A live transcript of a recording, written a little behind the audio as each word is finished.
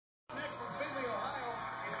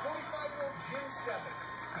Steffen.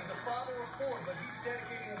 He's a father of four, but he's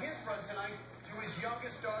dedicating his run tonight to his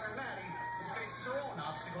youngest daughter, Maddie, who faces her own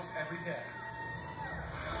obstacles every day.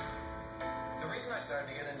 The reason I started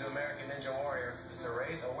to get into American Ninja Warrior is to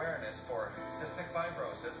raise awareness for cystic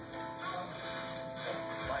fibrosis.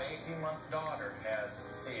 My 18-month daughter has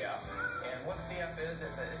CF, and what CF is,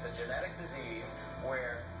 it's a genetic disease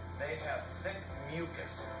where they have thick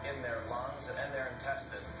mucus in their lungs and their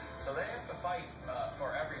intestines, so they have to fight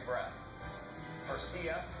for every breath. For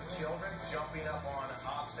CF, children jumping up on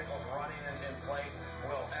obstacles, running in place,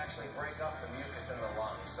 will actually break up the mucus in the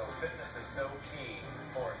lungs. So fitness is so key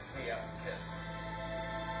for CF kids.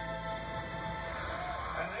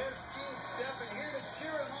 And there's JSteffen here to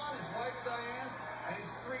cheer him on, his wife Diane, and his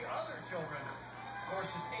three other children. Of course,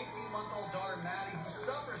 his 18-month-old daughter Maddie, who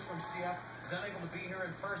suffers from CF, is unable to be here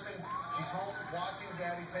in person. She's home watching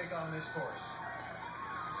Daddy take on this course.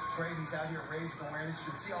 It's great he's out here raising awareness.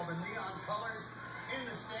 You can see all the neon colors in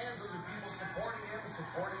the stands. Those are people supporting him,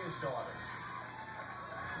 supporting his daughter.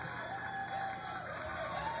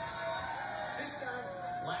 This guy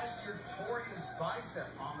last year tore his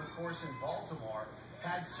bicep on the course in Baltimore,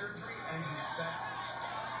 had surgery, and he's back.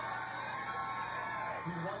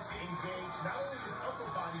 He wants to engage not only his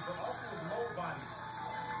upper body, but also his lower body.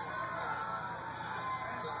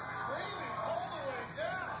 And screaming all the way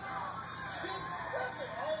down. JSteffen,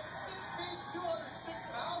 all 6 feet, 206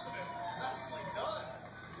 pounds of it. Nicely done.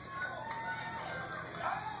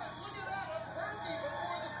 Ah, look at that, a burpee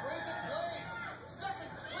before the bridge of blades. Steffen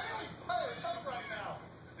clearly fired up right now.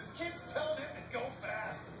 His kid's telling him to go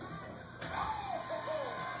fast. Oh,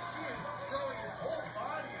 he is throwing his whole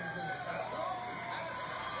body into this. I love the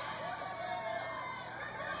passion.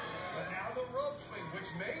 But now the rope swing, which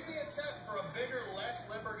may be a test for a bigger, less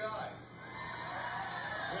limber guy.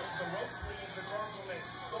 The rope swing into Gargoyle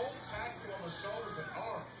so taxing on the shoulders and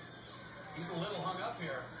arms. He's a little hung up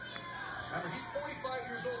here. Remember, he's 45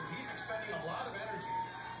 years old. He's expending a lot of energy.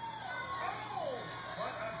 Oh,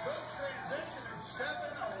 what a good transition. And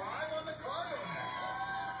Steffen alive on the cargo net.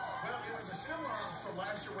 Well, it was a similar obstacle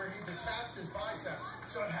last year where he detached his bicep.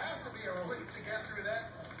 So it has to be a relief to get through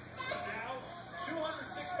that. But now,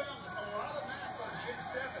 206 pounds is a lot of mass on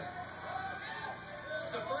JSteffen.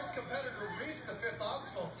 The first competitor reached the fifth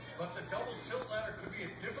obstacle, but the double tilt ladder could be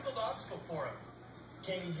a difficult obstacle for him.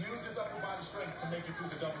 Can he use his upper body strength to make it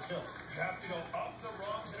through the double tilt? You have to go up the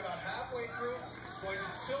rungs, and about halfway through, it's going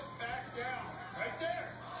to tilt back down. Right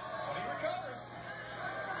there. But he recovers.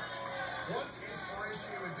 What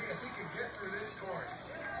inspiration it would be if he could get through this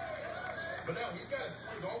course. But now he's got to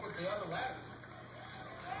swing over the other ladder.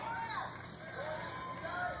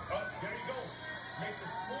 Oh, there he goes. Makes a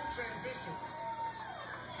smooth transition.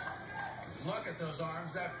 Look at those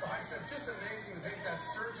arms, that bicep. Just amazing to think that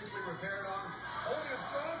surgically repaired arm. Holding him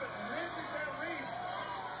strong, but misses that reach.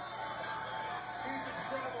 He's in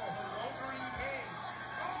trouble. The lowering in.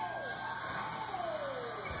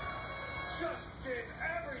 Just did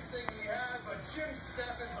everything he had, but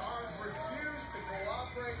JSteffen's arms refused to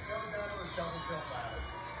cooperate. Goes out of the double tilt ladder.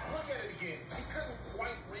 Look at it again. He couldn't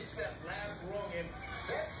quite reach that last rung, and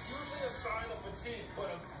that's usually a sign of fatigue, but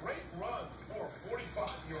a great run for a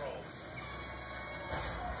 45-year-old.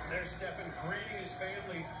 There's Steffen greeting his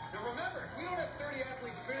family. Now remember, if we don't have 30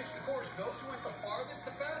 athletes finish the course, those who went the farthest,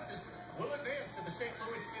 the fastest, will advance to the St.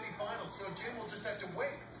 Louis City Finals. So Jim will just have to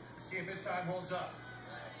wait to see if his time holds up.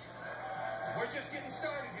 We're just getting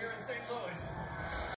started here in St. Louis.